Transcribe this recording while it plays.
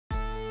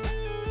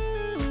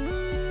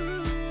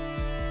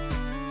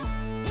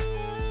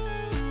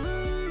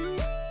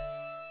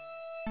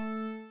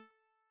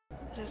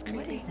That's creepy.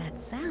 What is that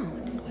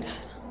sound? Oh my god.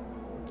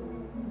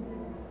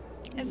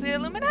 It's the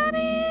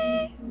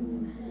Illuminati!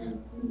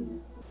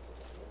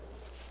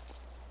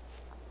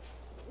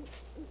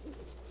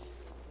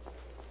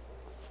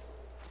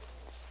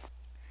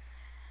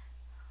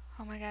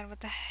 Oh my god, what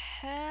the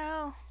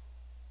hell?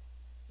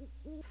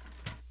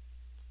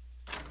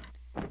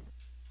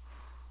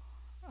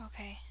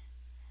 Okay.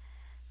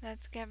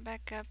 Let's get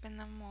back up in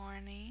the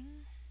morning.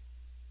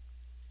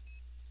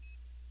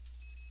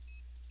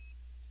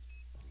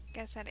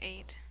 Guess at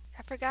 8.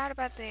 I forgot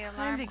about the alarm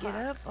Time to clock.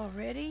 get up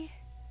already?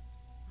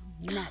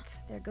 Oh, nuts.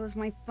 There goes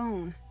my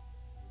phone.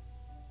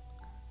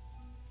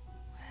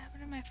 What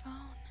happened to my phone?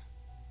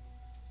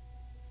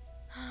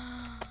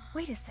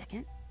 Wait a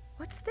second.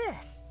 What's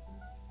this?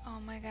 Oh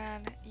my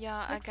god.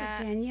 Y'all, I Looks like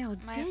got Danielle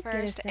my did get a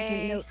first second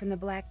A. note from the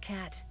Black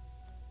Cat.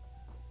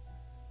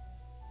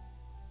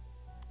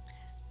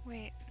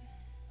 Wait.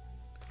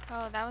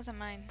 Oh, that wasn't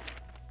mine.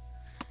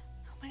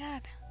 Oh my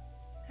god.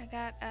 I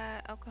got,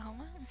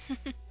 Oklahoma?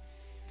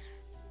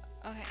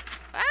 Okay.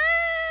 Ah!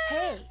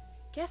 Hey,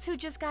 guess who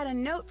just got a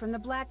note from the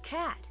Black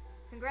Cat?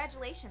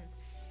 Congratulations.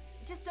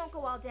 Just don't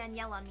go all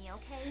Danielle on me,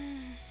 okay?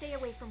 Stay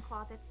away from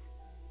closets.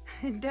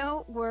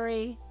 Don't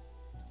worry.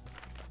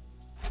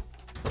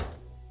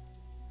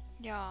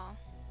 Y'all.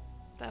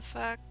 The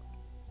fuck?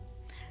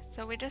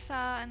 So we just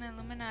saw an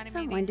Illuminati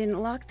Someone meeting.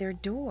 didn't lock their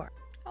door.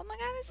 Oh my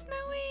god, it's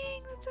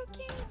snowing! That's so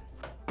cute.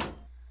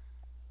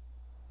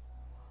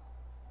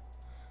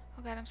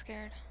 Oh god, I'm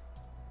scared.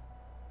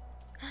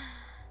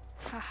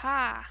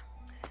 Haha.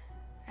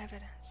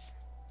 Evidence.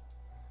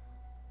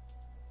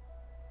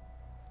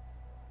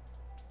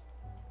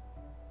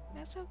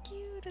 That's so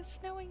cute. It's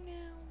snowing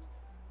now.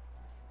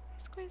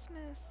 It's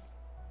Christmas.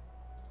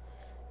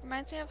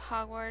 Reminds me of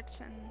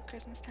Hogwarts and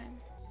Christmas time.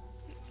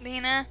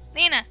 Lena!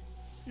 Lena!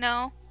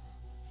 No.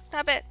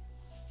 Stop it.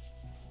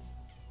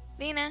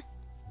 Lena.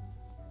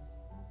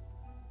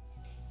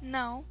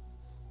 No.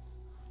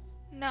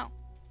 No.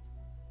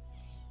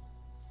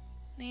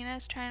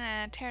 Lena's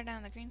trying to tear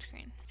down the green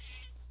screen.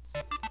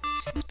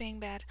 She's being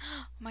bad.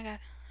 Oh my god.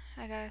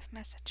 I got a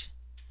message.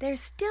 They're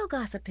still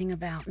gossiping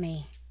about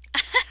me.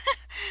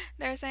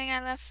 They're saying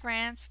I left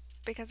France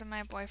because of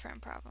my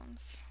boyfriend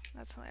problems.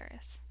 That's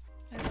hilarious.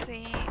 Let's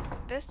see.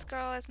 This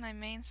girl is my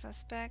main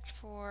suspect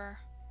for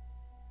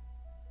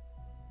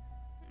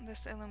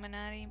this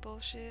Illuminati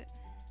bullshit.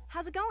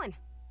 How's it going?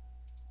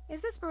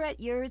 Is this barrette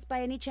yours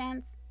by any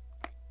chance?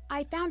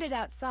 I found it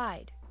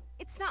outside.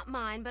 It's not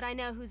mine, but I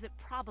know whose it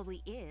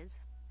probably is.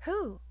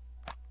 Who?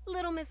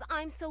 Little Miss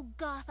I'm so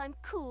goth, I'm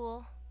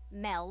cool.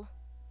 Mel.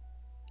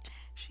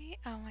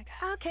 Oh my god.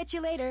 I'll catch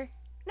you later.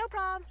 No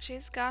prob.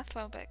 She's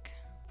goth-phobic.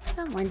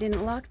 Someone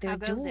didn't lock their How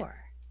goes it? door.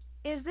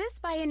 Is this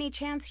by any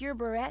chance your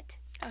barrette?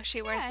 Oh,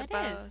 she wears the it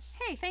bows. is.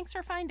 Hey, thanks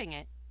for finding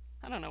it.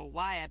 I don't know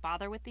why I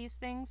bother with these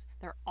things.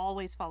 They're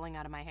always falling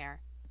out of my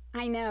hair.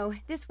 I know.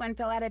 This one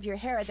fell out of your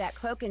hair at that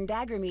cloak and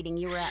dagger meeting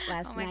you were at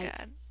last Oh my night.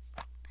 god.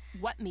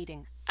 What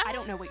meeting? I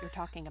don't know what you're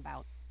talking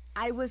about.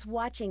 I was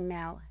watching,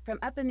 Mel, from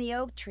up in the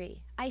oak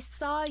tree. I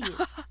saw you.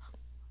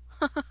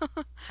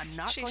 I'm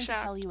not She's going shocked.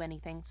 to tell you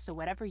anything, so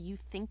whatever you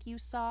think you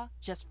saw,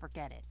 just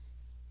forget it.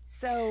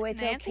 So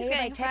it's Nancy's okay if I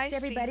getting text feisty.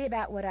 everybody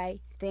about what I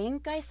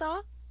think I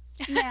saw?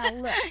 Now,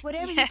 look,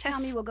 whatever you tell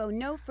me Yes. will go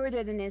no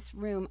further than this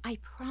room. I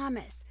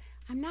promise.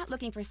 I'm not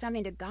looking for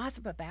something to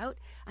gossip about.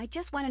 I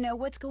just want to know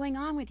what's going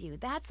on with you.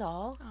 That's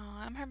all. Oh,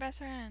 I'm her best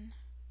friend.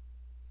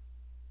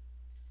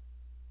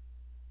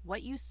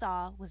 What you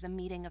saw was a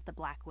meeting of the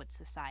Blackwood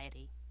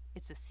Society.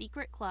 It's a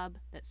secret club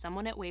that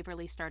someone at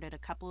Waverly started a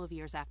couple of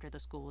years after the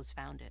school was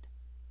founded.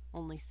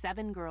 Only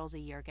 7 girls a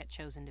year get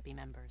chosen to be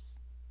members.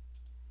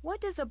 What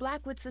does the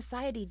Blackwood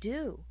Society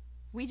do?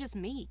 We just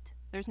meet.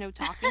 There's no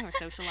talking or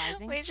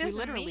socializing. We just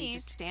literally meet.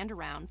 just stand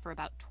around for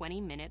about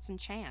 20 minutes and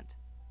chant.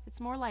 It's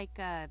more like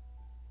a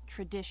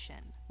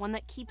tradition, one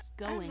that keeps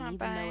going not even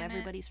buying though it.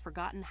 everybody's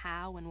forgotten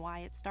how and why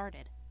it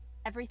started.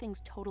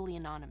 Everything's totally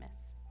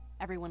anonymous.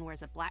 Everyone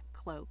wears a black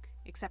cloak,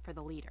 except for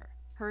the leader.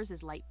 Hers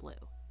is light blue,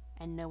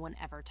 and no one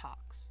ever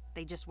talks.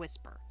 They just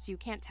whisper, so you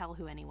can't tell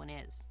who anyone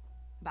is.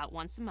 About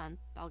once a month,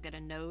 I'll get a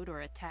note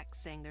or a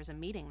text saying there's a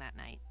meeting that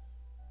night.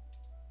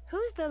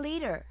 Who's the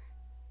leader?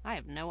 I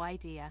have no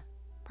idea.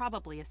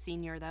 Probably a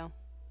senior, though.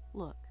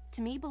 Look,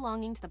 to me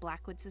belonging to the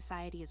Blackwood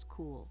Society is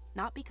cool.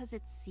 Not because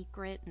it's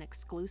secret and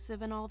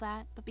exclusive and all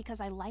that, but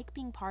because I like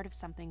being part of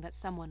something that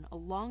someone a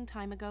long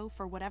time ago,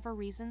 for whatever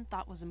reason,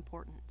 thought was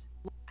important.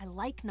 I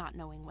like not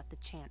knowing what the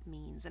chant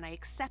means, and I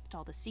accept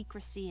all the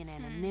secrecy and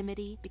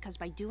anonymity, because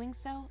by doing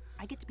so,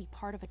 I get to be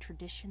part of a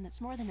tradition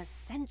that's more than a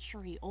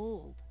century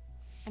old.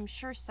 I'm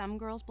sure some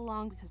girls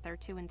belong because they're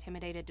too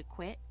intimidated to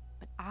quit,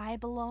 but I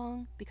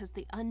belong because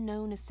the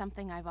unknown is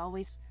something I've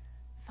always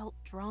felt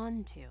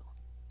drawn to.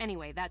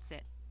 Anyway, that's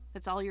it.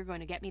 That's all you're going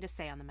to get me to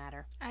say on the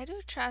matter. I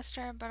do trust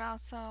her, but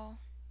also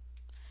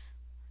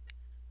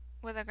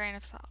with a grain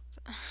of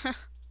salt.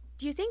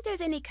 Do you think there's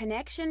any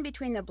connection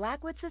between the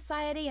Blackwood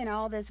Society and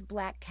all this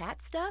Black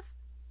Cat stuff?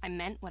 I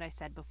meant what I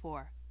said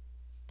before.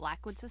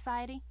 Blackwood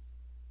Society?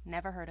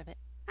 Never heard of it.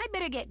 I'd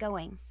better get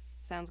going.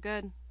 Sounds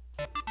good.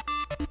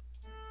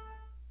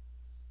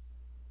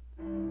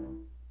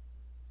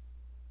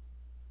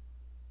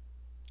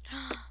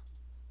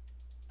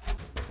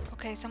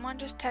 Okay, someone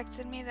just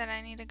texted me that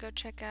I need to go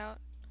check out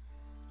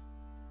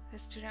the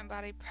student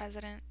body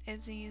president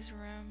Izzy's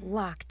room.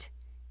 Locked.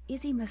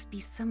 Izzy must be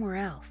somewhere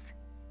else.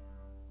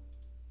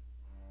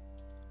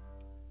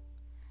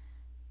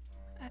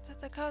 I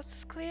thought the coast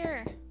was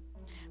clear.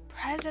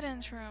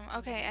 President's room.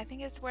 Okay, I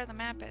think it's where the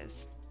map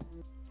is.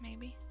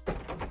 Maybe.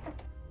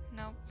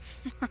 Nope.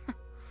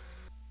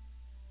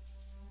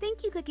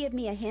 Think you could give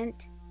me a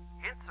hint?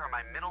 Hints are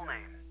my middle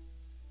name.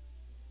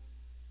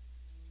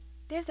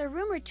 There's a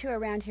room or two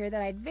around here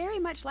that I'd very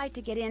much like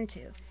to get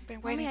into.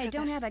 Been waiting Only for I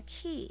don't this. have a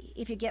key,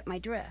 if you get my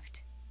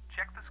drift.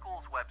 Check the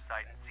school's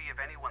website and see if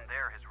anyone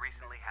there has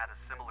recently had a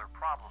similar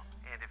problem,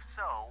 and if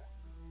so,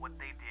 what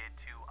they did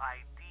to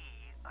ID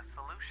a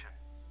solution.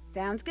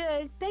 Sounds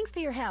good. Thanks for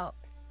your help.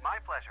 My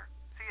pleasure.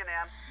 See you,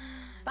 Nan.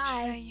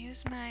 Bye. Should I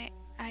use my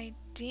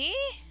ID?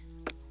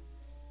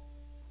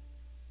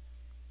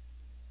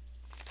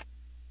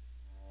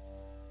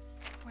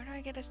 Where do I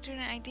get a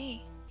student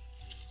ID?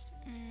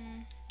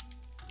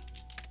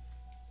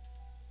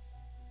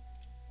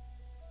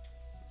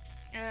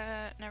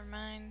 Never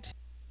mind.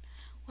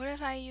 What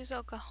if I use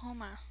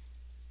Oklahoma?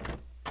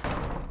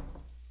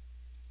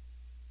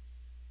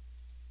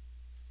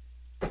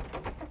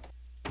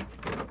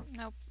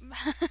 Nope.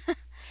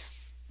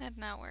 That'd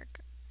not work.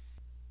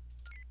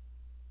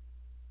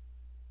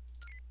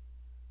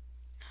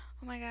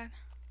 Oh my god.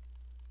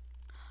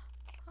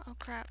 Oh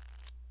crap.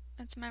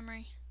 It's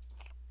memory.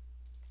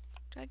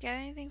 Do I get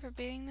anything for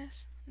beating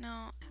this?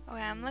 No.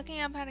 Okay, I'm looking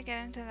up how to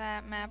get into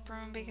that map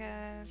room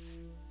because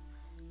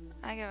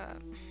I give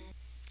up.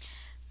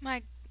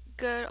 My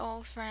good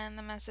old friend,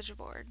 the message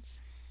boards.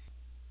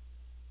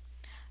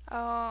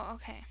 Oh,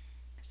 okay.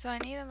 So I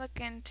need to look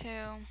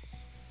into,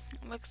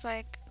 looks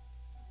like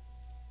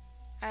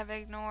I've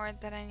ignored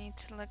that I need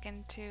to look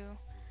into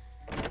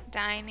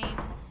dining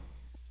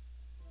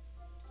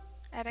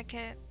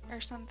etiquette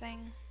or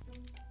something.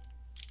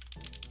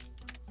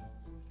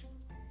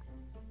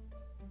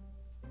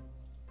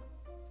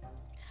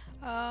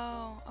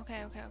 Oh,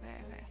 okay.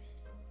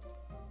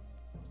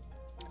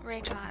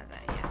 Rachel has it,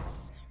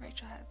 yes.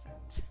 Rachel has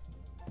it.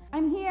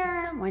 I'm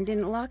here. Someone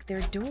didn't lock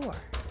their door.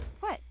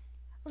 What?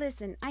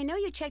 Listen, I know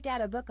you checked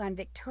out a book on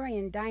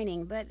Victorian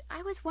dining, but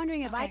I was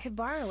wondering if I Okay. could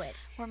borrow it.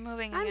 We're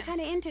moving I'm again.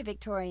 kind of into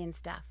Victorian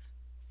stuff.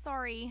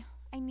 Sorry,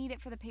 I need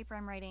it for the paper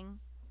I'm writing.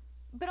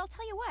 But I'll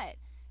tell you what,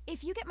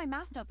 if you get my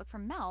math notebook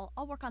from Mel,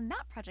 I'll work on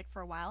that project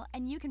for a while,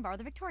 and you can borrow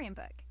the Victorian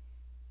book.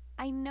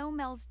 I know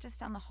Mel's just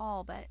down the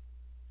hall, but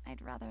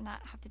I'd rather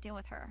not have to deal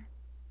with her.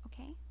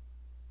 Okay?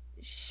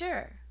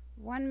 Sure.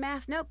 One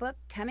math notebook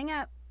coming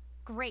up.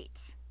 Great.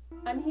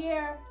 I'm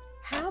here.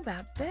 How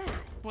about that?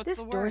 What's This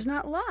the word? door's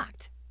not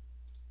locked.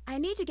 I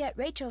need to get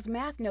Rachel's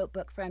math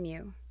notebook from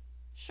you.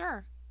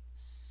 Sure.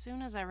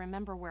 Soon as I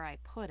remember where I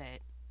put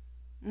it.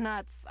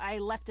 Nuts, I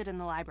left it in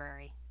the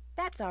library.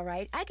 That's all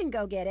right. I can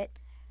go get it.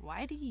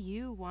 Why do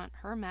you want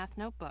her math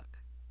notebook?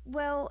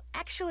 Well,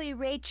 actually,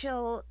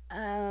 Rachel,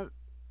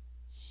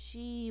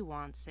 She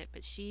wants it,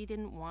 but she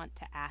didn't want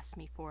to ask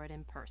me for it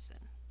in person.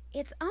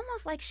 it's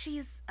almost like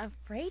she's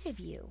afraid of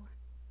you.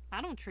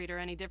 I don't treat her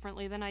any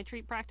differently than I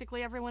treat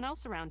practically everyone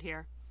else around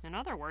here. In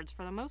other words,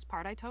 for the most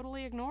part, I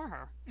totally ignore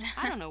her.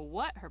 I don't know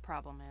what her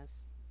problem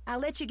is. I'll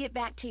let you get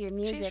back to your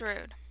music. She's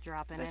rude.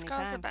 Drop in This anytime.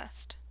 girl's the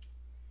best.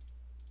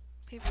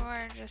 People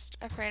are just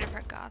afraid of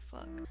her goth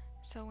look.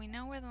 So we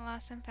know where the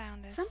lost and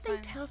found is. Something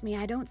Fine. tells me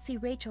I don't see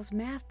Rachel's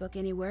math book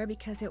anywhere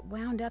because it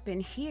wound up in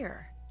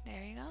here.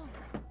 There you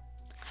go.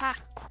 Ha!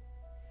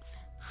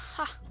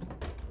 Ha!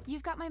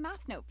 You've got my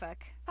math notebook.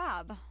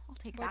 Fab. I'll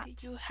take What that.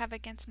 do you have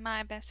against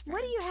my best friend?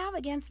 What do you have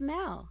against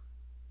Mel?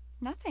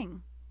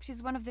 Nothing.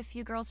 She's one of the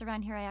few girls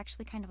around here I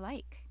actually kind of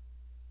like.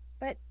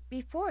 But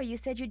before you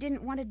said you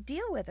didn't want to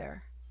deal with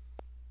her.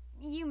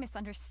 You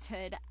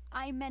misunderstood.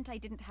 I meant I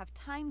didn't have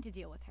time to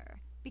deal with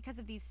her because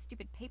of these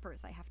stupid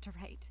papers I have to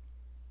write.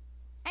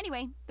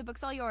 Anyway, the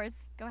book's all yours.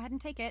 Go ahead and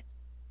take it.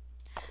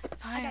 I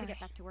Finally. gotta get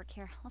back to work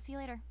here. I'll see you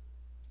later.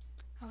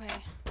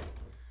 Okay.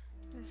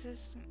 This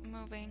is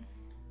moving.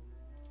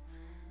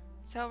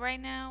 So right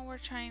now we're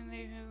trying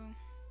to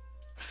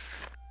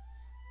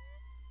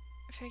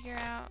figure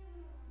out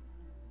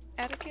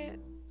etiquette.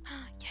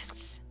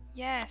 Yes.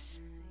 Yes.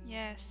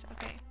 Yes.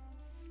 Okay.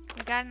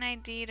 We got an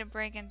ID to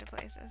break into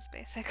places,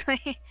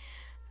 basically.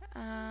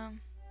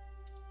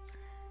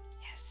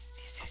 Yes.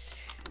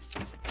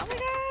 Oh my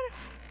god!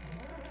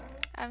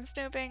 I'm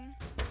snooping.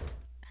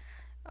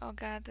 Oh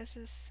god, this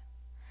is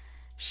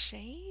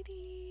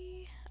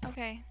shady.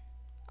 Okay.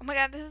 Oh my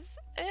god, this is...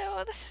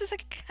 Ew, this is a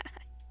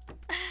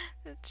guy.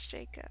 That's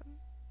Jacob.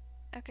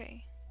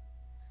 Okay.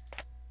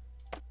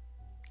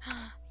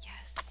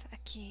 Yes, a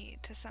key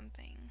to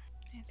something.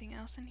 Anything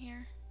else in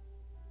here?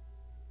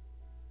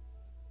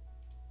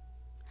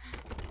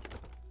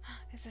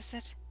 Is this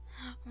it?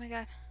 Oh my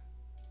god.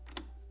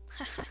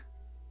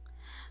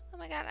 Oh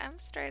my god, I'm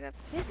straight up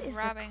This is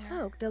robbing the her.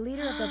 cloak the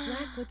leader of the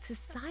Blackwood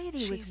Society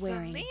She's was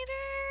wearing. the leader.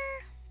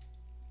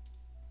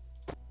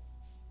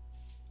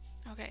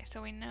 Okay,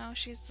 so we know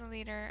she's the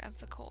leader of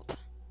the cult.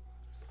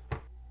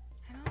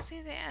 I don't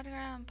see the Edgar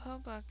Allan Poe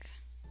book.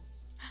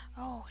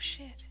 Oh,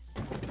 shit.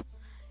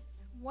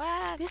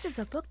 What? This is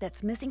the book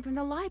that's missing from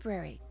the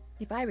library.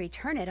 If I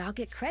return it, I'll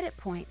get credit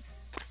points.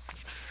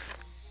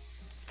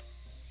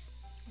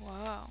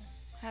 Whoa.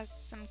 Has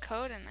some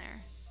code in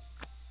there.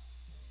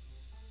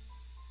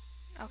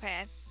 Okay,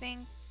 I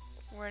think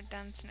we're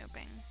done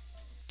snooping.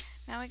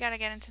 Now we gotta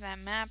get into that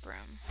map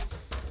room.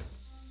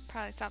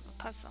 Probably solve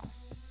a puzzle.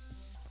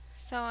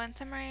 So in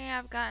summary,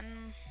 I've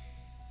gotten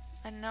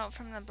a note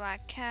from the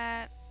Black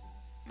Cat.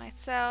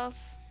 Myself,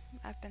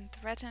 I've been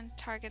threatened,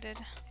 targeted,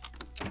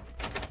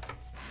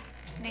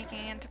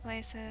 sneaking into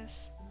places.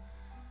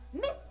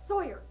 Miss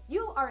Sawyer,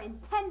 you are in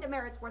 10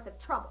 demerits worth of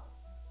trouble.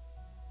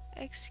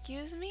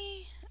 Excuse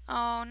me?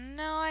 Oh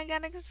no, I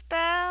got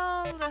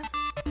expelled!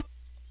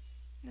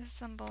 This is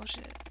some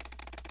bullshit.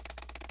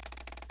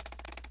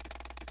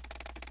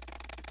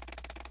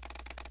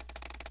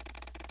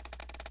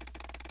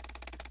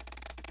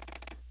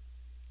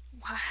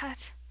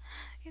 What?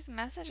 These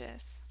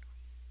messages.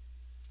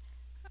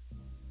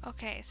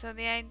 Okay, so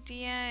the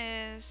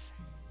idea is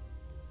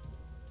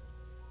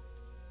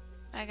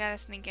I gotta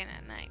sneak in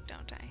at night,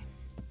 don't I?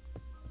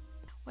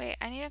 Wait,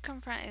 I need to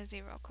confront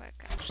Izzy real quick,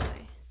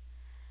 actually.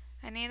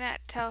 I need to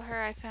tell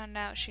her I found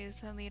out she's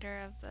the leader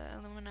of the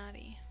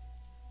Illuminati.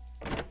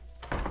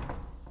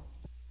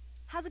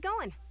 How's it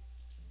going?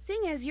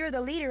 Seeing as you're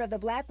the leader of the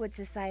Blackwood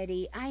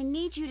Society, I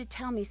need you to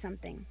tell me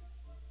something.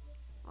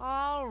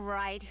 All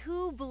right,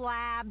 who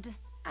blabbed?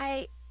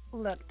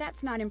 Look,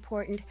 that's not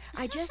important.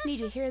 I just need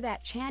to hear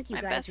that chant you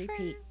My guys best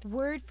repeat, friend.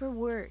 word for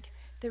word.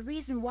 The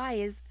reason why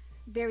is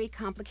very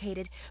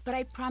complicated, but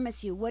I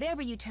promise you,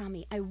 whatever you tell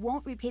me, I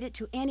won't repeat it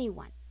to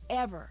anyone,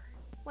 ever.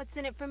 What's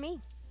in it for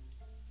me?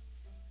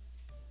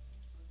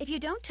 If you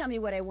don't tell me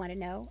what I want to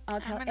know, I'll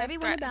I'm tell gonna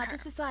everyone threaten about her.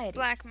 the society.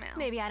 Blackmail.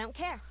 Maybe I don't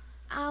care.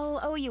 I'll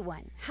owe you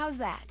one. How's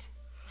that?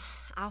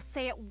 I'll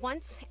say it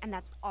once, and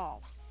that's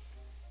all.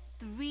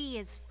 3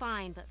 is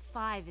fine, but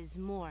 5 is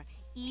more.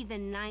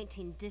 Even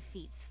 19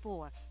 defeats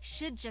 4.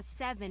 Should just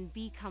 7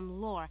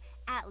 become lore,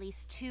 at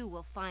least 2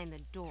 will find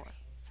the door.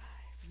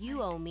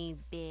 You owe me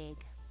big.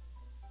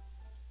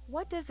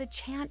 What does the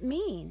chant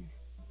mean?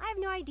 I have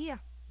no idea.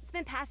 It's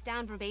been passed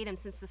down verbatim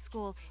since the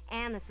school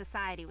and the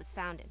society was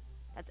founded.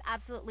 That's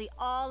absolutely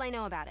all I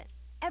know about it.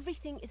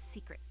 Everything is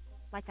secret.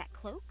 Like that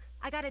cloak?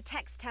 I got a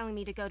text telling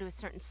me to go to a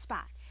certain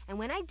spot, and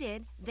when I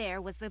did,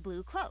 there was the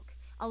blue cloak,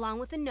 along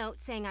with a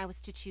note saying I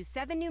was to choose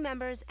 7 new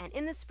members and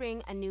in the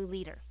spring, a new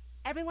leader.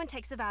 Everyone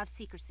takes a vow of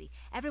secrecy.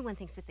 Everyone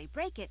thinks if they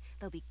break it,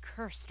 they'll be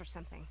cursed or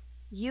something.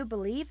 You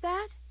believe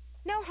that?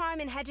 No harm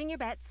in hedging your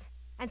bets.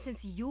 And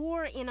since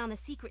you're in on the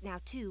secret now,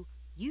 too,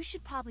 you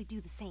should probably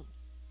do the same.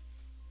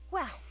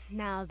 Well,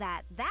 now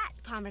that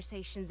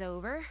conversation's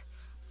over,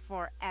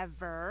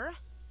 forever,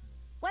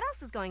 what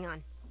else is going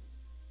on?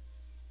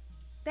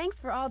 Thanks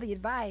for all the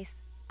advice.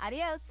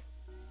 Adios.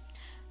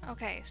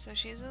 Okay, so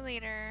she's the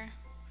leader.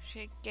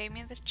 She gave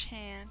me the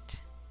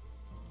chant.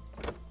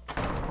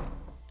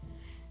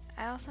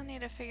 I also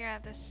need to figure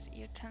out this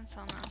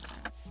utensil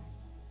nonsense.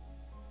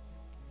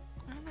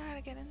 I don't know how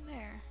to get in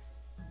there.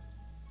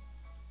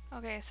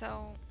 Okay,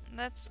 so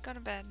let's go to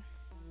bed.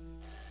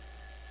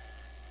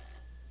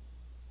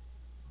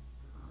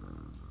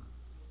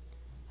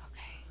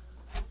 Okay.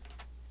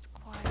 Let's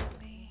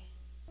quietly.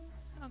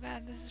 Oh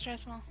god, this is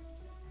stressful.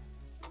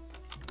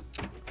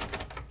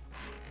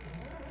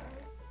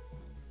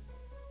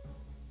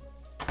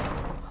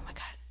 Oh my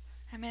god.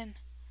 I'm in.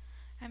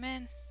 I'm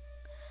in.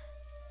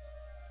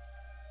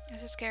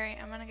 This is scary.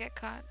 I'm gonna get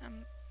caught.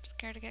 I'm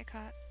scared to get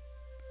caught.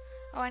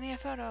 Oh, I need a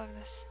photo of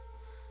this.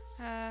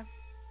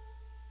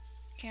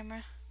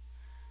 Camera.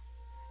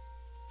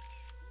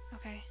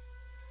 Okay.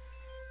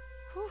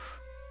 Whew.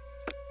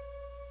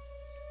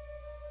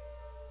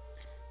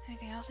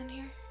 Anything else in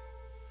here?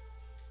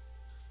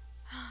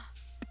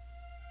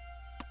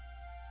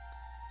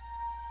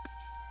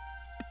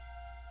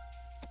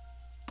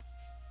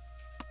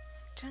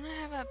 Don't I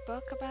have a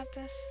book about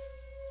this?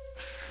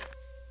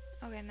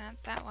 Okay, not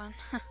that one.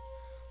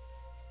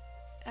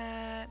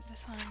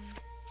 This one.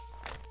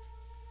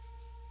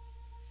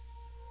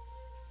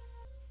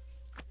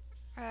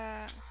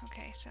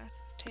 Okay, so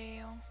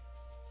tail,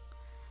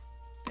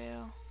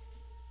 bill,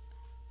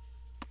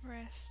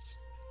 wrist.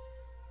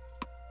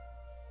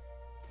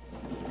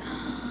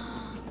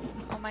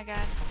 Oh my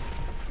god.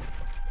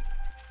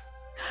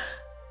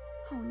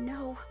 Oh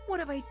no, what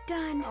have I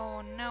done?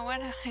 Oh no,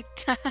 what have I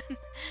done?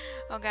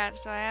 Oh god,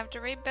 so I have to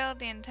rebuild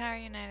the entire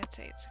United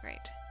States.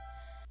 Great.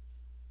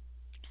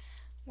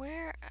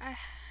 Where,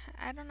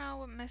 I don't know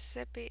what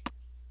Mississippi,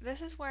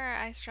 this is where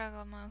I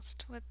struggle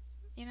most with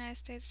United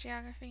States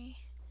geography.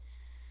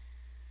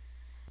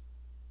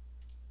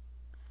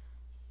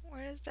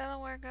 Where does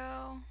Delaware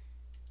go?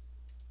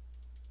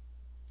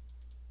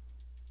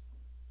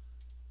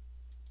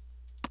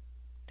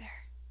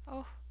 There.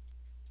 Oh.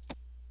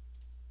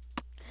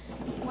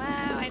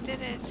 Wow, I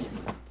did it.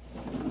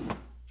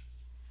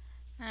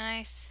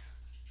 Nice.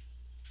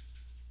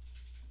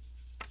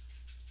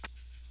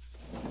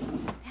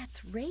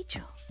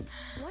 Rachel.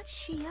 What's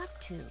she up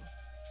to?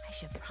 I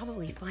should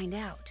probably find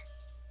out.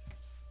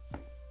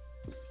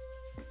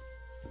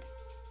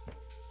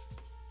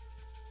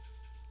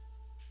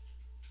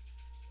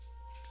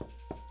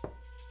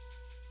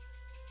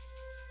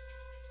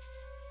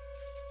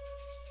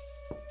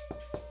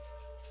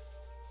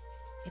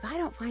 If I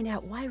don't find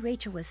out why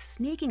Rachel was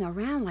sneaking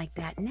around like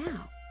that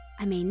now,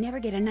 I may never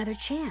get another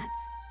chance.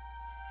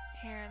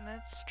 Here,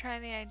 let's try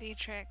the ID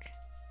trick.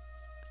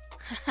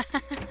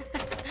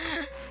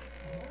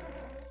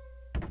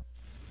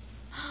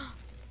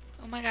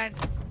 Oh my god.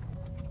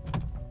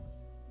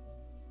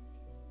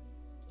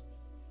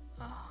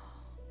 Oh,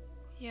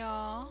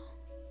 y'all.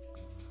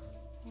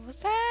 What was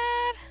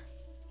that?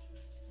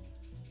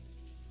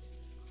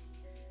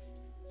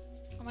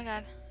 Oh my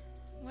god.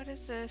 What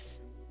is this?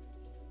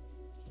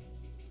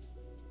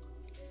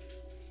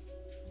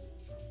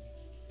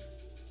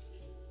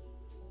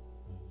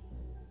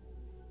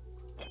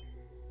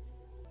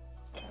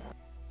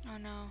 Oh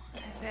no,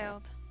 I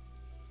failed.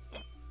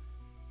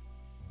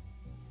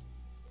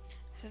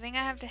 So I think I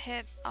have to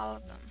hit all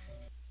of them.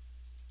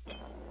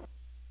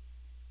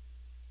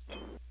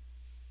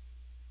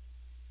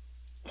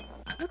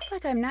 Looks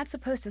like I'm not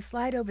supposed to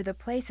slide over the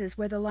places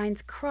where the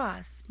lines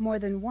cross more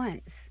than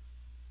once.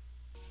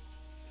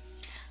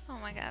 Oh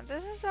my god,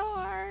 this is so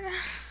hard.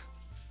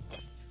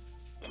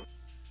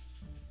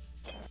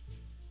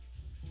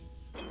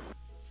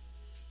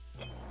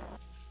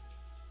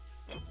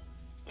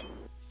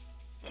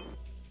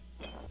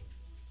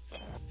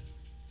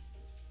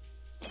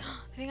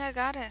 I think I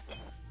got it.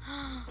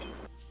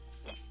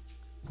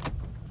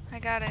 I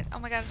got it. Oh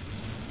my god.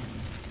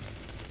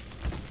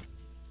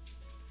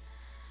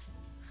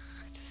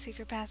 It's a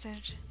secret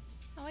passage.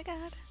 Oh my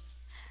god.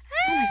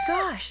 Oh my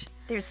gosh,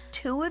 there's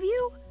 2 of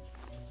you?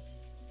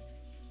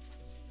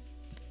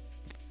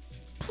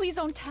 Please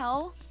don't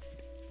tell.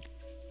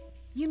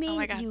 You Oh my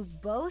mean God. you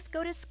both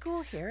go to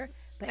school here,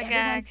 but The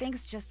everyone gag.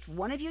 thinks just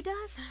one of you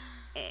does?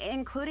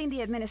 Including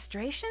the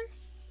administration?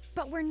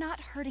 But we're not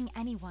hurting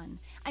anyone.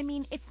 I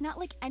mean, it's not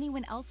like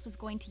anyone else was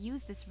going to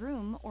use this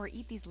room or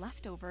eat these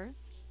leftovers.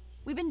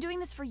 We've been doing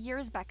this for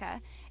years,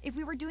 Becca. If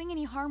we were doing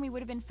any harm, we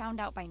would have been found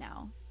out by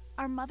now.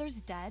 Our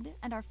mother's dead,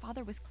 and our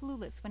father was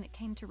clueless when it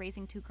came to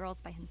raising 2 girls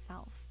by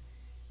himself.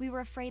 We were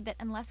afraid that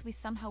unless we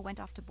somehow went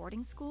off to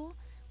boarding school,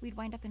 we'd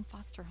wind up in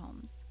foster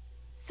homes.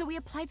 So we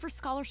applied for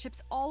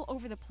scholarships all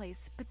over the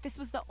place, but this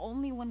was the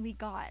only one we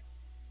got.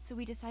 So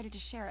we decided to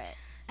share it.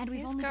 And we've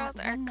These only got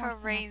girls are one more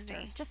crazy.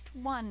 semester. Just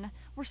one.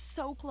 We're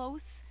so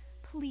close.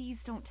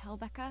 Please don't tell,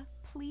 Becca.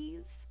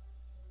 Please.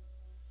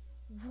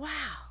 Wow,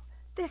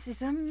 this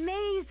is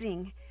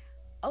amazing.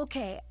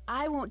 Okay,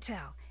 I won't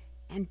tell.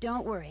 And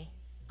don't worry,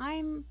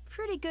 I'm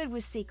pretty good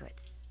with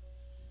secrets.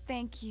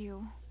 Thank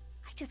you.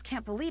 I just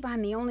can't believe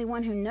I'm the only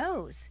one who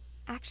knows.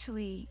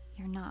 Actually,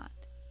 you're not.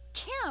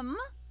 Kim!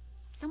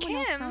 Someone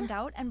else Kim? found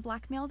out and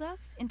blackmailed us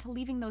into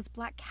leaving those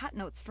black cat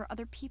notes for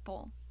other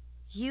people.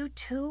 You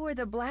two are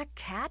the Black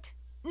Cat?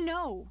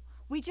 No,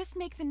 we just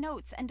make the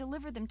notes and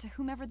deliver them to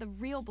whomever the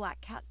real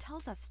black cat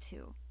tells us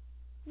to.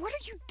 What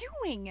are you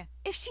doing?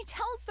 If she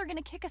tells, they're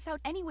gonna kick us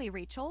out anyway,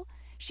 Rachel.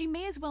 She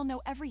may as well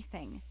know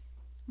everything.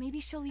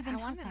 Maybe she'll even I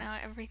help want to know us.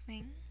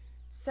 everything.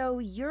 So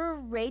you're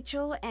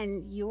Rachel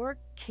and you're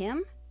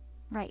Kim?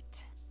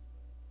 Right.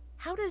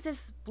 How does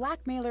this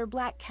blackmailer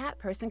Black Cat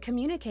person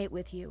communicate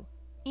with you?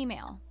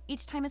 Email.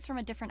 Each time is from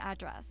a different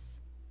address.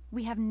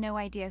 We have no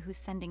idea who's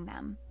sending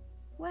them.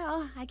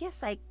 Well, I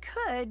guess I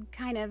could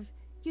kind of,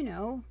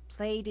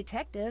 play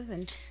detective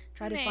and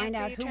try to find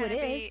out Nancy, who trying it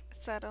to is. be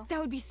subtle. That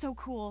would be so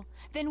cool.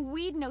 Then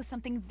we'd know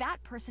something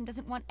that person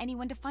doesn't want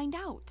anyone to find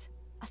out.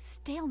 A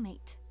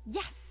stalemate.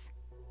 Yes!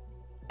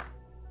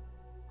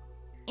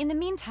 In the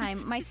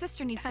meantime, my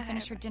sister needs to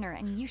finish her dinner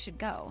and you should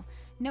go.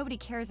 Nobody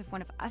cares if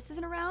one of us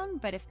isn't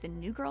around, but if the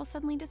new girl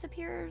suddenly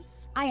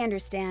disappears... I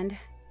understand.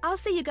 I'll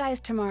see you guys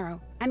tomorrow.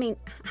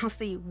 I'll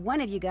see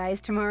one of you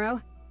guys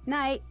tomorrow.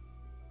 Night.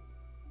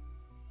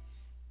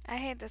 I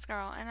hate this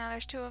girl, and now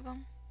there's 2 of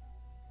them.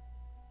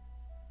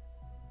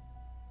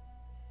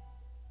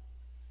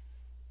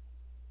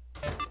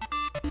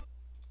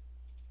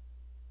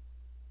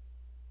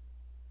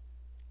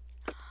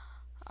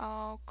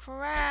 Oh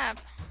crap!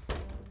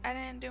 I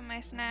didn't do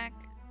my snack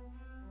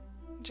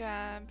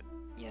job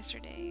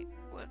yesterday.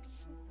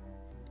 Whoops.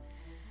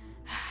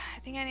 I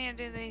think I need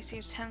to do these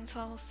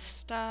utensils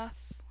stuff,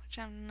 which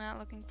I'm not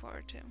looking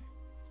forward to.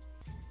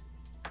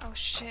 Oh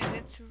shit,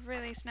 it's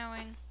really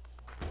snowing.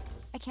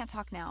 I can't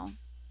talk now.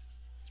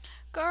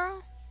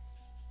 Girl,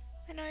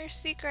 I know your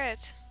secret.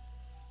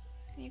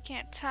 You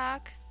can't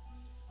talk.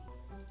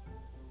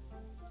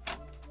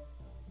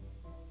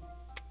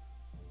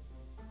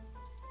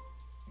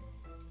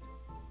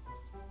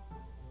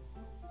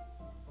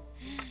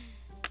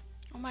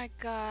 Oh my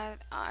god,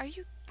 are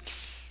you...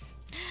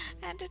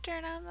 I had to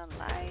turn on the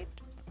light.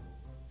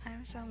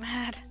 I'm so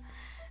mad.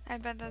 I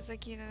bet that's the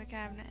key to the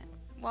cabinet.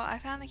 Well, I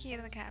found the key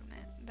to the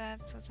cabinet.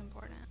 That's what's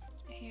important.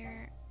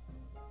 Here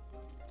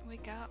we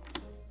go.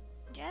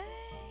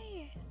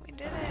 Yay! We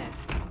did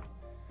it!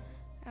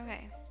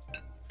 Okay.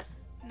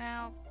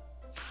 Now.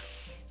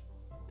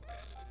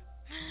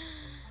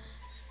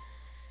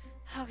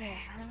 Okay,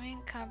 let me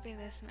copy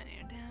this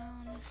menu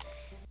down.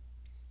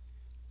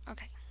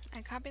 Okay,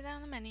 I copied that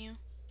on the menu.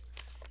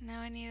 Now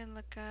I need to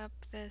look up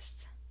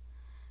this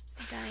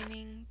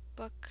dining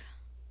book.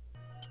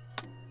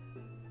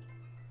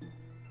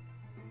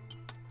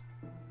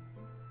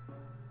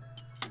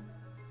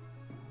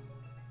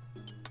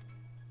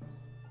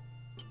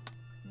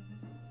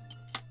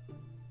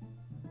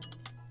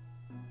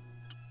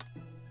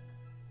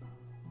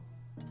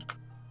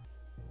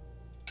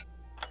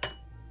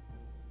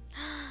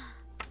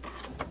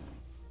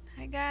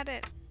 I got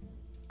it.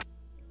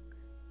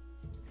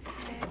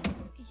 Heck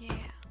yeah.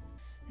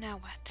 Now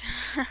what?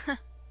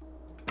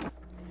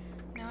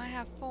 Now I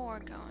have 4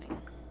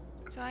 going.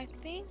 So I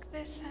think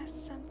this has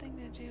something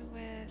to do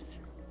with...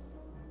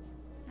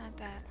 Not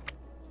that.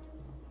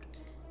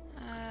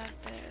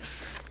 This.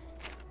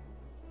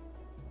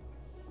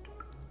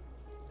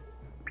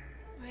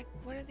 Like,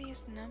 what are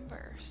these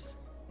numbers?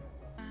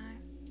 5,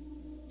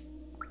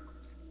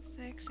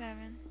 6,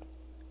 7,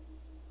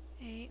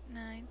 8,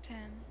 9, 10,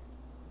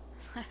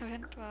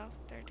 11, 12,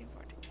 13,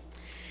 14.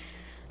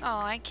 Oh,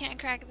 I can't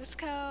crack this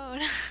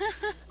code.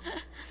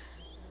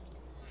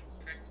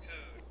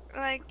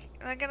 Like,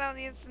 look at all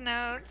these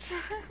notes.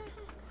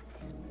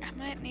 I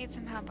might need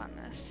some help on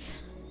this.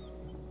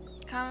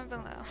 Comment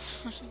below.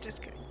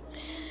 Just kidding.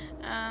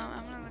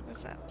 I'm gonna look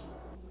this up.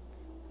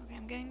 Okay,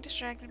 I'm getting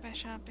distracted by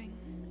shopping.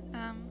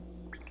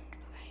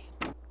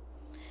 Okay.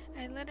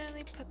 I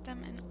literally put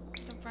them in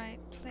the right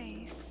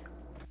place.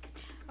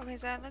 Okay,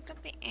 so I looked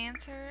up the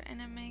answer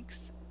and it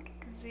makes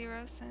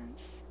 0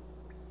 sense.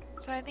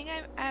 So I think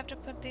I have to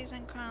put these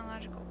in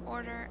chronological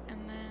order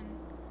and then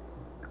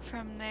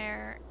from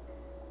there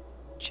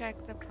check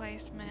the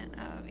placement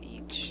of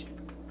each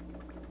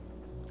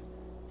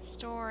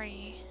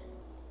story.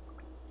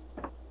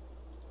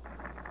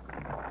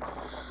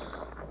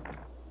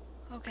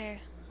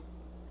 Okay,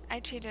 I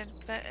cheated,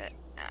 but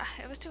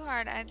it was too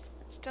hard. I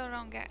still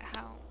don't get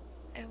how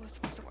it was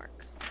supposed to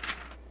work.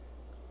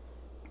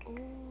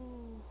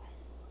 Ooh.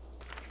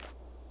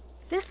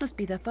 This must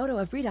be the photo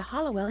of Rita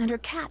Hollowell and her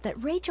cat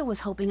that Rachel was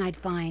hoping I'd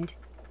find.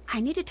 I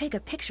need to take a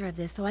picture of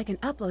this so I can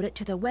upload it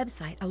to the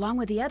website along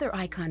with the other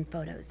icon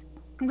photos.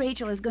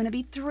 Rachel is going to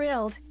be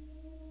thrilled.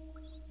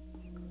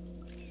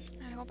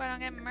 I hope I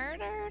don't get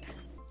murdered.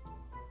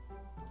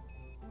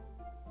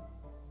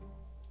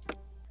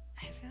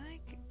 I feel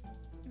like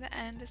the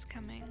end is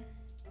coming.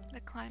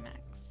 The climax.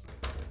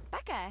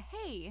 Becca,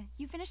 hey,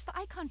 you finished the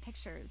icon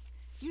pictures.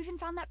 You even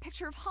found that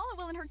picture of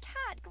Hollowell and her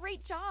cat.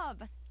 Great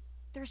job.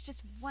 There's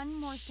just one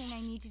more thing I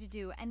need you to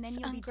do, and then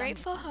This you'll be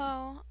ungrateful done with me.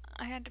 hoe.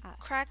 I had to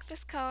crack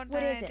this code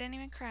What that is I it? didn't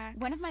even crack.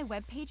 One of my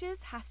web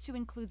pages has to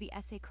include the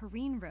essay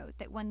Corrine wrote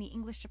that won the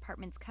English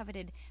department's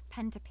coveted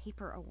Pen to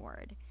Paper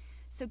award.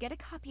 So get a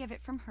copy of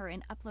it from her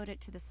and upload it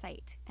to the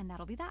site, and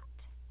that'll be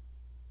that.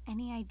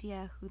 Any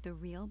idea who the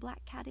real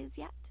black cat is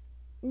yet?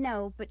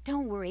 No, but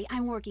don't worry,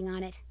 I'm working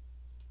on it.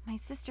 My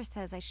sister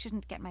says I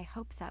shouldn't get my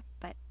hopes up,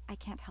 but I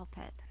can't help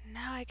it.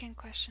 Now I can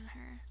question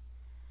her.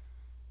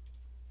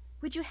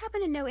 Would you happen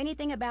to know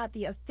anything about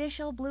the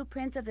official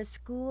blueprints of the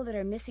school that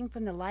are missing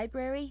from the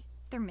library?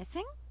 They're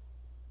missing?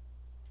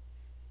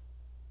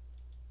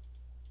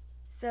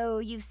 So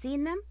you've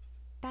seen them?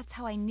 That's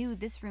how I knew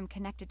this room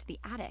connected to the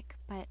attic,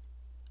 but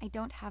I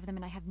don't have them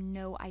and I have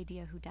no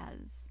idea who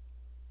does.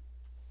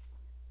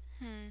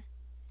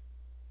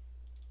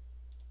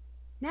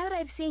 Now that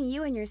I've seen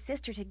you and your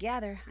sister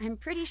together, I'm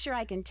pretty sure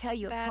I can tell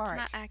you That's apart.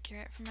 not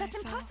accurate for That's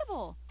myself.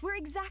 impossible! We're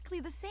exactly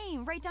the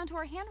same, right down to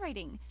our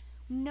handwriting.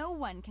 No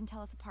one can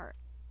tell us apart.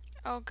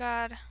 Oh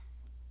god.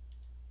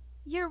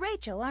 You're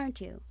Rachel, aren't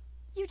you?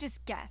 You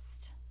just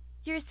guessed.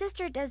 Your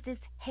sister does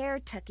this hair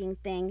tucking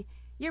thing.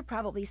 You're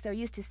probably so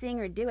used to seeing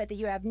her do it that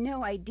you have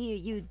no idea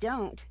you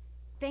don't.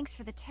 Thanks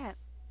for the tip.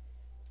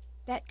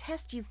 That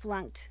test you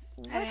flunked,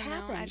 what I didn't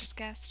happened? know. I just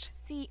guessed.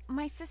 See,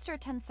 my sister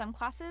attends some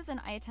classes and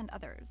I attend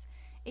others.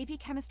 AP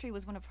Chemistry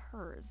was one of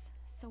hers.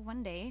 So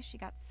one day she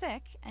got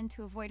sick, and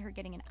to avoid her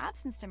getting an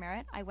absence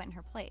demerit, I went in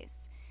her place.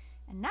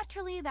 And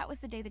naturally, that was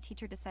the day the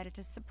teacher decided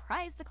to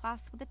surprise the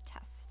class with a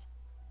test.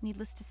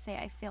 Needless to say,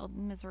 I failed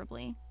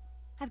miserably.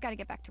 I've got to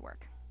get back to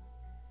work.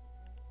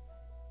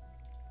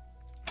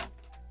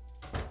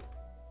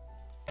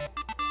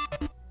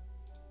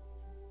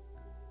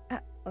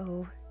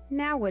 Uh-oh.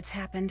 Now what's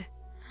happened?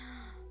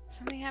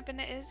 Something happened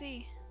to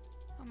Izzy.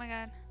 Oh my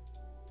god.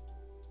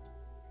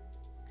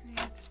 I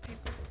need this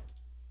paper.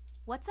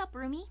 What's up,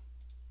 Rumi?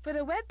 For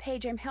the web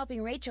page I'm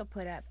helping Rachel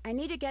put up, I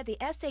need to get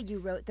the essay you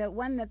wrote that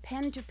won the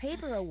Pen to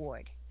Paper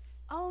award.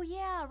 Oh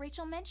yeah,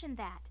 Rachel mentioned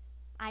that.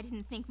 I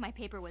didn't think my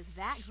paper was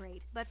that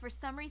great, but for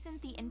some reason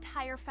the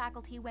entire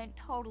faculty went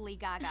totally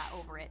gaga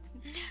over it.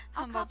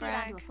 I'll Humble copy it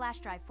onto a brag. flash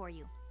drive for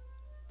you.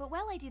 But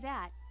while I do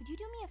that, would you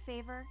do me a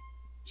favor?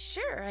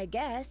 Sure, I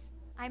guess.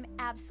 I'm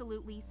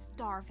absolutely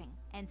starving,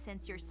 and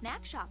since you're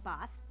snack shop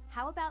boss,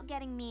 how about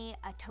getting me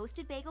a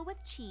toasted bagel with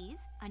cheese,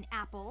 an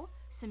apple,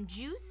 some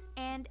juice,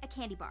 and a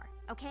candy bar,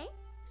 okay?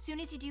 Soon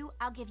as you do,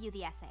 I'll give you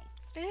the essay.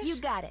 Fish? You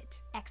got it.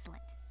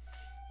 Excellent.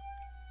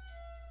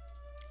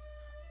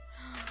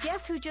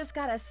 Guess who just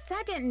got a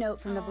second note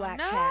from the black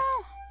no. cat?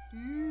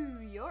 Ooh,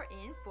 you're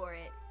in for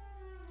it.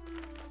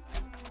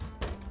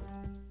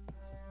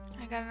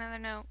 I got another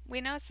note.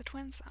 We know it's the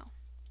twins though,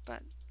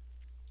 but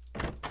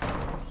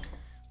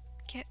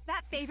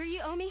That favor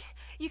you owe me,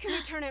 you can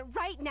return it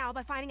right now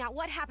by finding out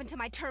what happened to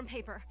my term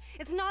paper.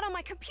 It's not on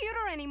my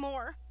computer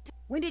anymore.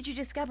 When did you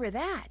discover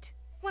that?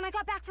 When I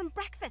got back from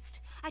breakfast,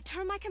 I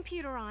turned my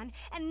computer on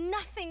and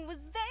nothing was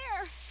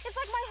there. It's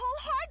like my whole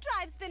hard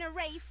drive's been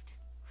erased.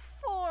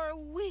 4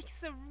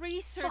 weeks of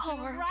research and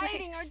 4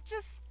 writing weeks. are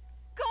just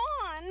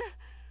gone.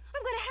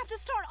 I'm gonna have to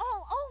start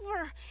all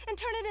over and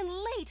turn it in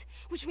late,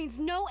 which means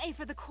no A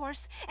for the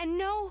course and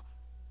no...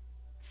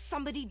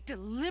 Somebody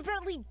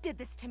deliberately did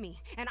this to me,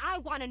 and I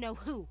want to know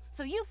who.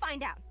 So you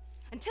find out.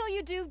 Until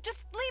you do, just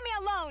leave me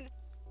alone.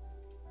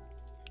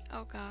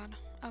 oh god.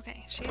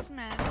 Okay, she's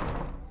mad.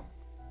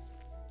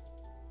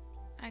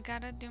 I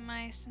gotta do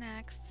my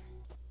snacks.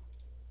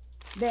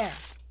 There.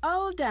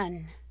 All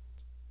done.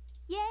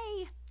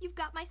 Yay! You've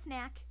got my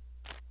snack.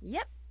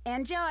 Yep.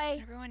 Enjoy.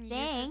 Everyone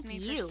uses Thank me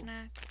you. for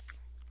snacks.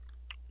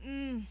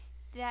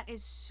 That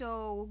is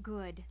so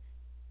good.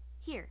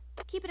 Here,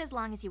 keep it as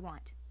long as you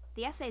want.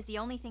 The essay's the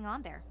only thing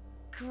on there.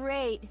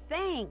 Great.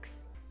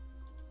 Thanks.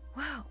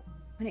 Whoa.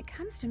 When it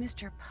comes to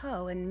Mr.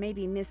 Poe and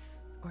maybe Miss,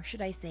 or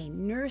should I say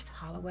Nurse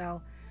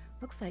Hollowell,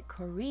 looks like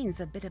Corinne's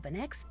a bit of an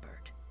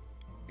expert.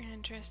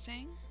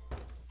 Interesting.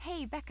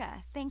 Hey,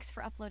 Becca, thanks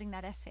for uploading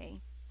that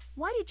essay.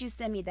 Why did you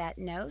send me that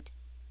note?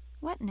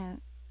 What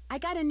note? I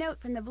got a note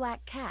from the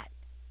black cat.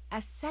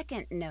 A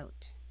second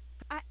note.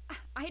 I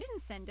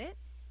didn't send it.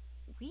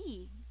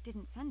 We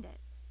didn't send it.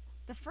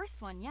 The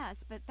first one, yes,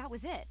 but that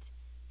was it.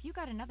 If you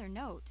got another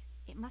note,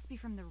 it must be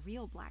from the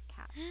real black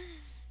cat.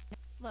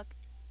 Look,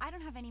 I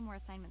don't have any more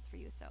assignments for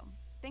you, so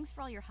thanks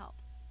for all your help.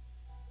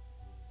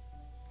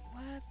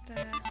 What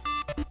the?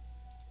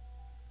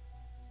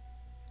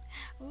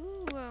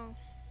 Ooh,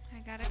 I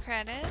got a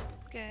credit.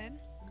 Good.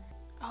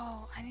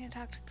 Oh, I need to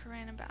talk to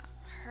Corinne about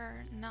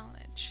her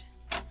knowledge.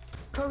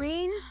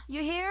 Corinne,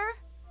 you here?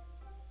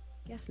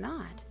 Guess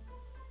not.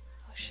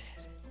 Oh shit.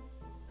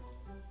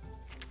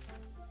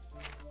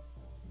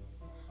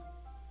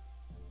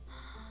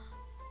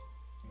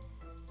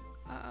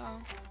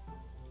 Uh-oh.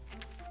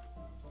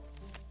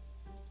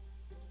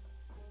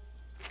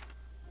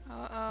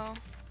 Uh-oh.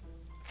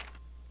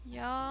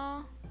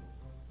 Y'all.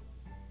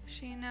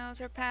 She knows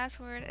her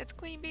password. It's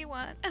Queen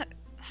Bee1.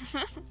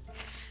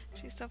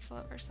 She's so full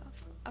of herself.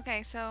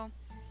 Okay, so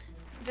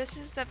this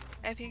is the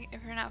if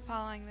you're not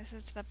following, this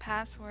is the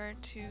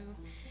password to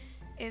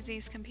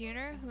Izzy's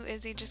computer, who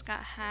Izzy just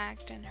got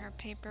hacked and her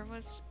paper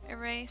was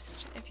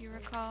erased, if you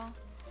recall.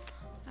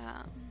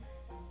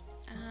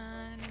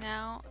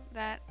 Now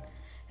that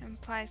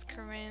implies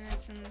Corinne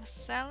is in the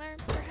cellar,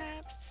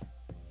 perhaps.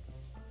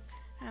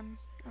 I'm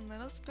a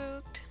little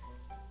spooked.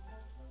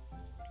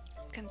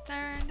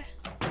 Concerned.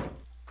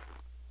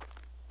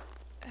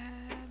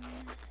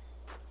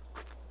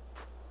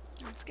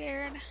 I'm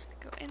scared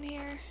to go in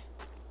here.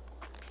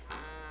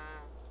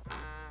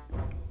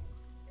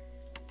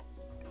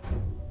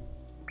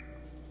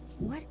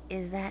 What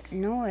is that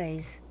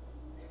noise?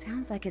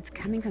 Sounds like it's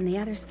coming from the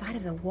other side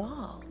of the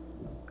wall.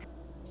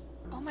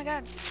 Oh my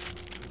god.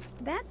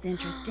 That's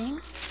interesting.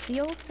 The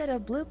old set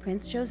of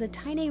blueprints shows a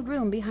tiny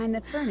room behind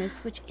the furnace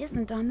which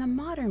isn't on the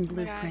modern Oh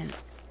my God. blueprints.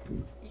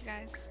 You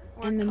guys,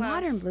 we're And the close.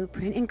 modern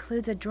blueprint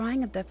includes a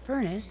drawing of the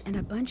furnace and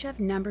a bunch of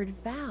numbered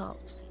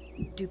valves.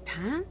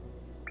 Dupin?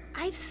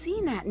 I've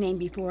seen that name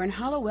before in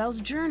Hollowell's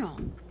journal.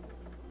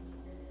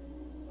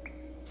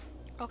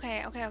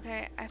 Okay.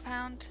 I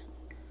found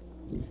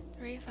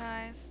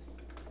 3-5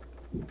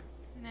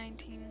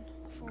 19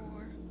 4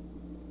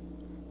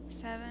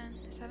 7.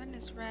 7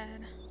 is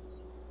red.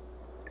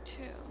 2.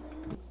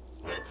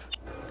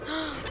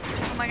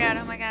 Oh my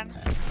god.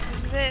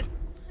 This is it.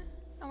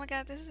 Oh my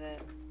god, this is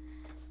it.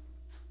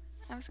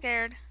 I'm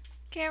scared.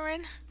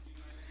 Cameron.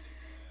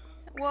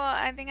 Well,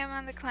 I think I'm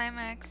on the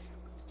climax.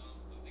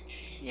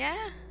 Yeah?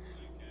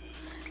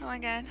 Oh my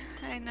god,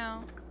 I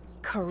know.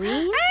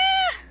 Corinne?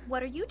 Ah!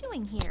 What are you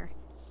doing here?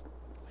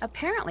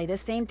 Apparently the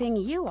same thing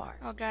you are.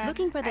 Oh god.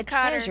 Looking for I the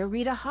caught treasure her.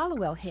 Rita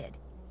Hollowell hid.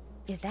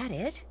 Is that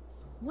it?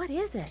 What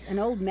is it? An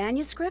old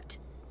manuscript?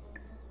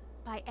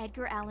 By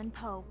Edgar Allan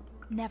Poe.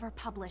 Never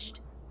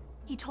published.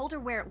 He told her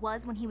where it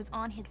was when he was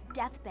on his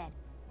deathbed.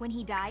 When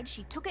he died,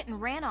 she took it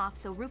and ran off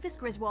so Rufus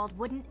Griswold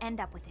wouldn't end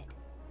up with it.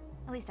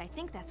 At least I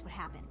think that's what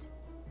happened.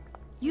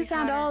 You We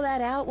found caught her. all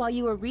that out while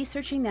you were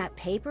researching that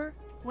paper?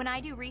 When I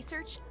do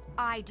research,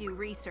 I do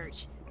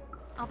research.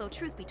 Although,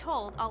 truth be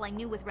told, all I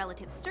knew with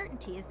relative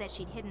certainty is that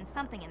she'd hidden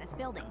something in this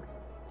building.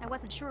 I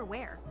wasn't sure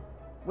where.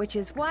 Which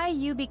is why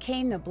you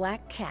became the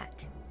Black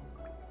Cat.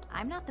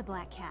 I'm not the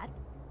Black Cat.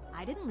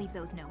 I didn't leave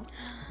those notes.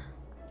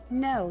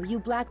 No, you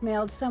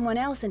blackmailed someone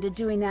else into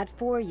doing that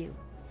for you.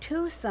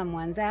 2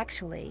 someones,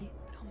 actually.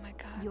 Oh my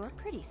god. You're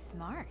pretty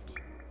smart.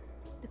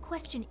 The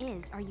question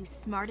is, are you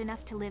smart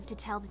enough to live to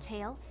tell the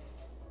tale?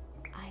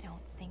 I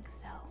don't think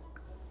so.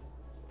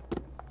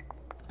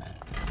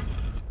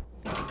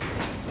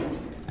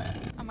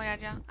 Oh my god,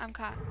 y'all. I'm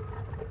caught.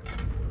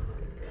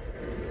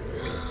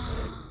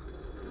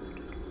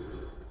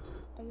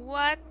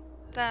 What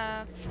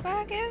the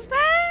fuck is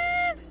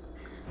that?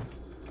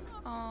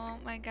 Oh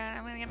my god,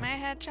 I'm gonna get my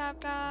head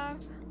chopped off.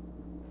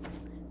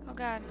 Oh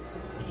god.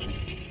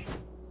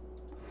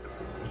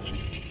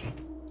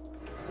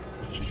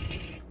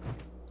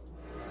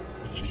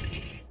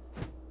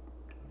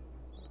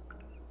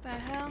 The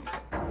hell?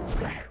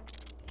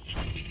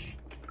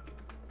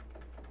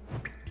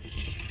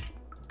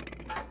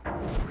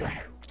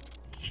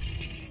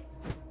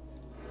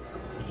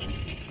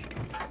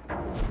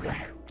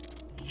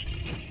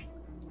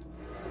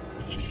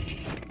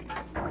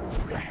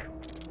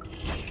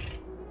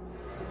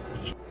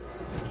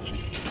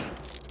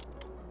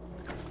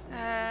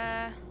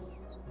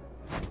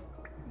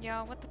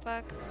 Yo, what the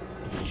fuck?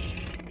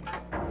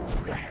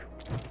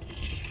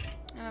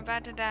 I'm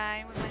about to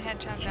die with my head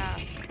chopped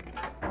off.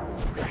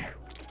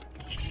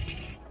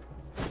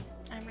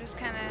 I'm just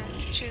kind of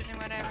choosing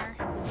whatever.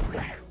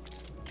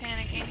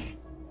 Panicking.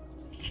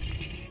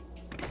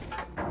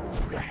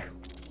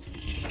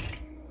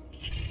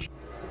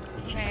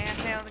 Okay, I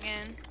failed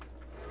again.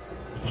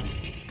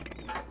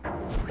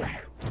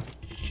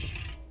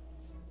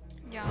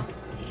 Y'all.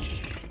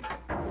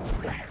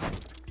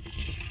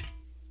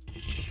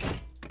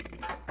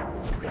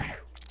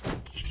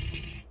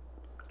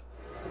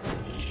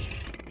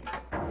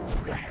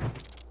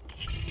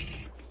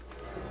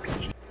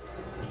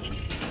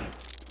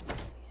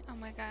 Oh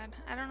my god,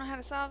 I don't know how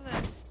to solve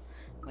this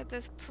with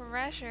this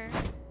pressure.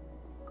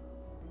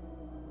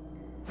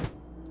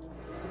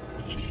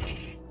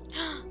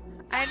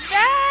 I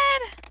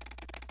died!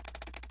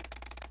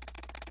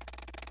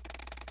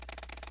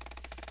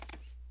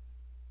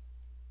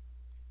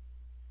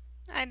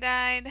 I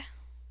died.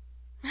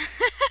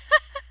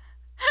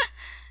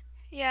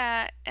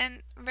 Yeah,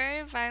 and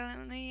very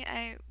violently,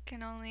 I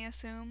can only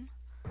assume.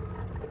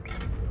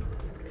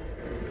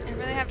 I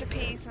really have to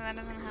pee, so that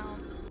doesn't help.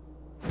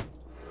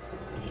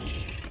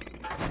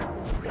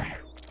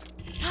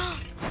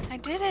 I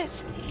did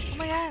it! Oh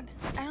my god,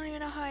 I don't even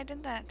know how I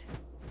did that.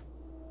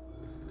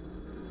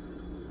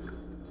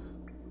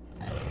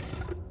 Oh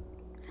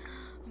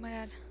my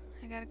god,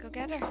 I gotta go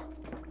get her.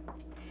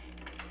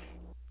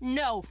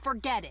 No,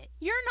 forget it.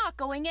 You're not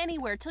going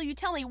anywhere till you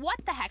tell me what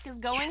the heck is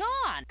going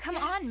on. Come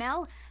Yes. on,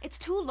 Mel. It's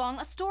too long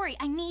a story.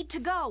 I need to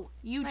go.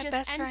 You my just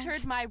best entered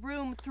friend. my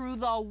room through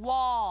the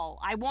wall.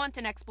 I want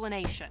an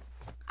explanation.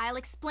 I'll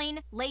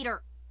explain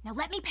later. Now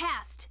let me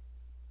past.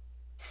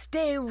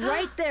 Stay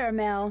right there,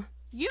 Mel.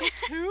 You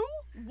too?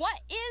 What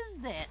is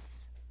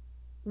this?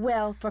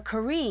 Well, for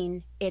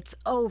Corrine, it's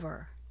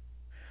over.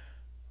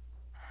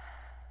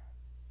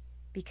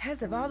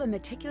 Because of all the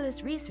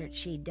meticulous research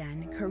she'd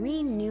done,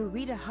 Corrine knew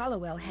Rita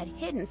Hollowell had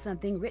hidden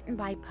something written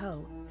by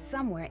Poe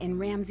somewhere in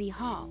Ramsey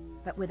Hall.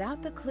 But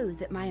without the clues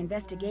that my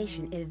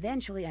investigation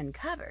eventually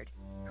uncovered,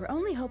 her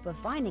only hope of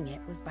finding it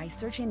was by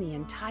searching the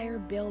entire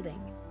building.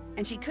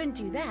 And she couldn't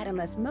do that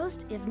unless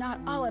most, if not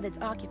all of its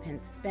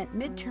occupants spent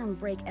midterm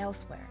break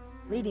elsewhere,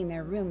 leaving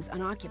their rooms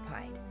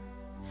unoccupied.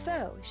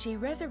 So, she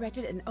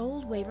resurrected an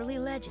old Waverly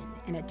legend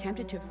and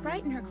attempted to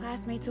frighten her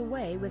classmates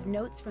away with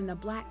notes from the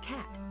Black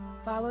Cat,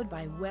 followed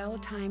by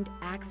well-timed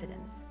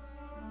accidents.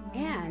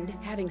 And,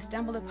 having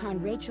stumbled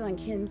upon Rachel and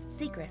Kim's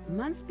secret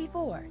months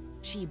before,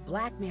 she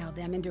blackmailed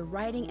them into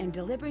writing and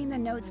delivering the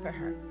notes for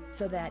her,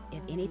 so that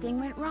if anything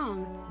went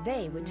wrong,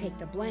 they would take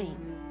the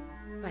blame.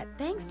 But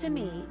thanks to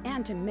me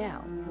and to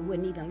Mel, who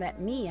wouldn't even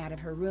let me out of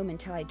her room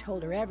until I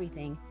told her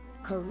everything,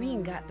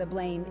 Corrine got the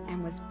blame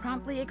and was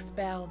promptly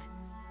expelled,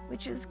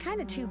 which is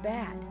kind of too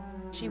bad.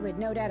 She would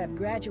no doubt have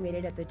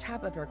graduated at the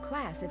top of her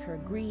class if her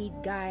greed,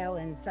 guile,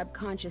 and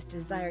subconscious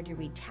desire to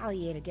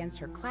retaliate against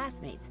her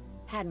classmates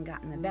hadn't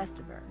gotten the best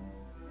of her.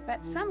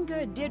 But some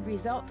good did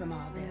result from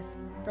all this.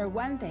 For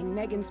one thing,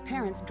 Megan's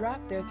parents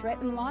dropped their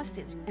threatened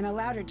lawsuit and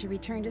allowed her to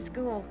return to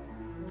school.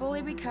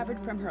 Fully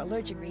recovered from her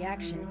allergic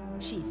reaction,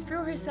 she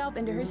threw herself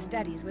into her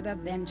studies with a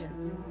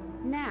vengeance.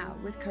 Now,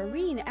 with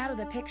Corrine out of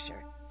the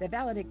picture, the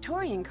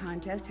valedictorian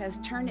contest has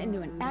turned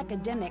into an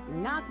academic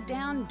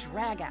knockdown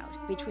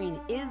dragout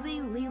between Izzy,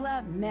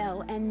 Leela,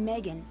 Mel, and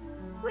Megan,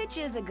 which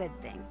is a good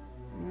thing.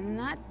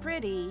 Not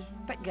pretty,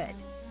 but good.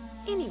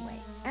 Anyway,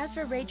 as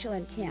for Rachel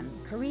and Kim,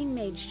 Corrine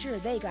made sure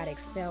they got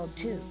expelled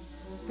too.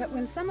 But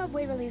when some of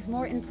Waverly's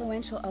more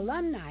influential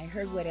alumni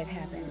heard what had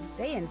happened,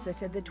 they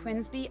insisted the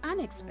twins be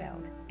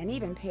unexpelled, and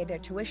even paid their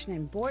tuition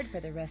and board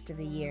for the rest of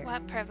the year.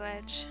 What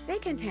privilege. They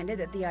contended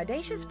that the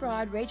audacious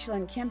fraud Rachel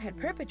and Kim had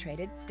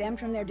perpetrated stemmed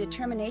from their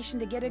determination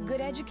to get a good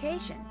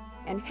education,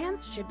 and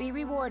hence should be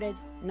rewarded,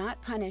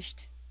 not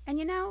punished. And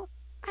you know,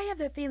 I have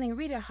the feeling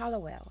Rita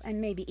Hollowell, and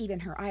maybe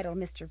even her idol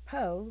Mr.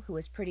 Poe, who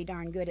was pretty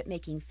darn good at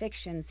making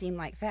fiction seem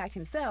like fact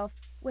himself,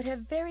 would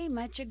have very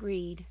much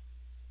agreed.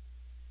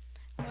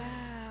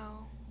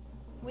 Wow.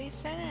 We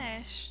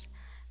finished.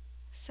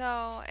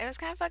 So, it was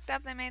kind of fucked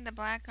up they made the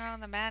black girl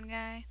the bad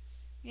guy.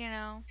 You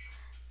know,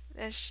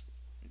 this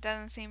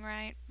doesn't seem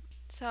right.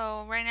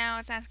 So, right now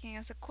it's asking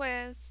us a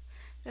quiz.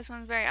 This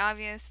one's very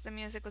obvious. The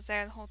music was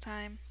there the whole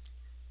time.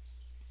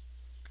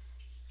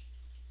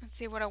 Let's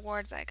see what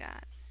awards I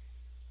got.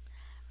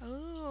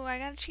 Ooh, I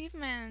got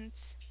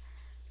achievements.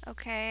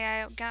 Okay,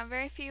 I got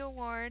very few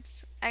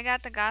awards. I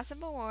got the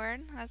Gossip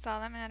Award. That's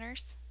all that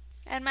matters.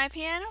 And my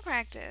piano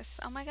practice.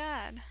 Oh my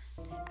god.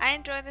 I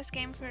enjoy this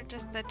game for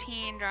just the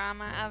teen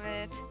drama of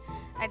it.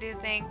 I do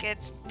think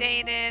it's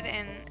dated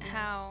and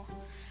how,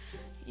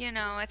 you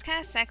know, it's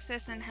kind of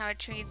sexist in how it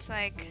treats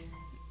like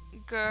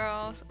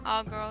girls,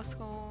 all girl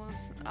schools,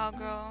 all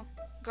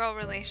girl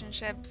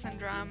relationships and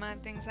drama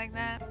and things like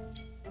that.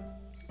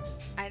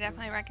 I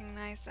definitely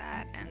recognize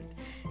that, and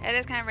it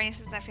is kind of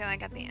racist, I feel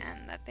like, at the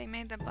end, that they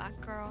made the black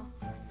girl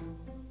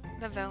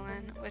the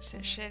villain, which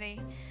is shitty.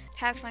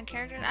 Has fun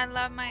characters. I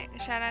love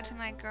shout out to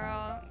my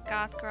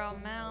goth girl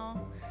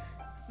Mel.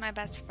 It's my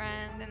best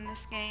friend in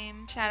this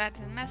game. Shout out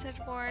to the message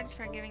boards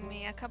for giving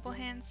me a couple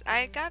hints.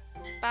 I got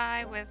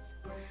by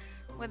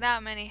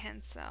without many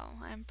hints, though.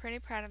 I'm pretty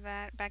proud of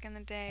that. Back in the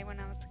day when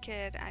I was a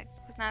kid, I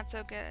was not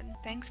so good.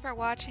 Thanks for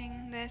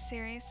watching this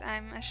series.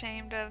 I'm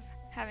ashamed of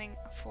having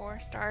 4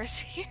 stars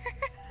here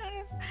out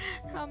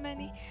of how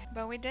many.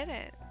 But we did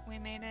it. We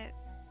made it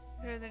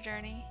through the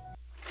journey.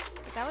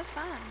 But that was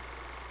fun.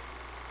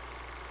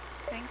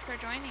 Thanks for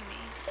joining me.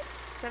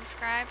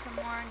 Subscribe for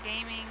more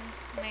gaming,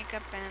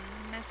 makeup,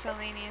 and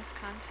miscellaneous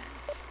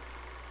content.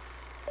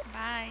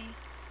 Bye.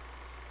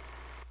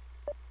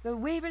 The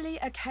Waverly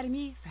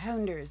Academy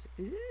founders.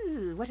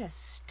 Ooh, what a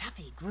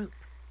stuffy group.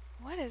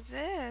 What is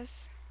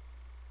this?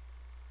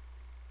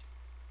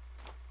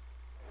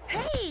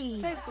 Hey!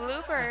 It's like The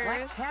bloopers.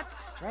 Black Cat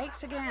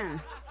strikes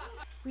again.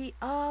 We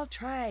all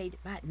tried,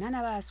 but none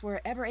of us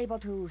were ever able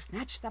to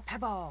snatch the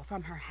pebble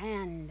from her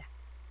hand.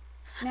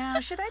 Now,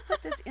 should I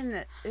put this in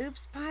the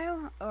oops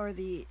pile or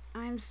the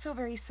I'm so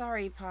very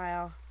sorry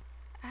pile?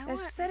 I The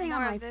want setting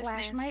on more my of this,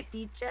 flash Nancy. might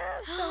be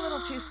just a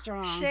little too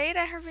strong. Shade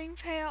at her being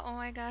pale. Oh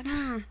my god.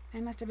 I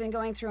must have been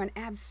going through an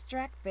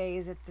abstract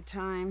phase at the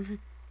time.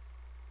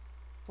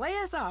 Play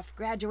us off,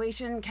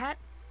 graduation cat.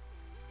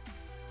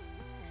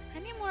 I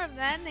need more of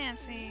that,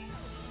 Nancy.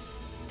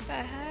 The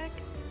heck?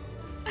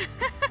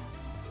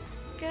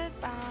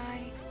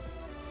 Goodbye.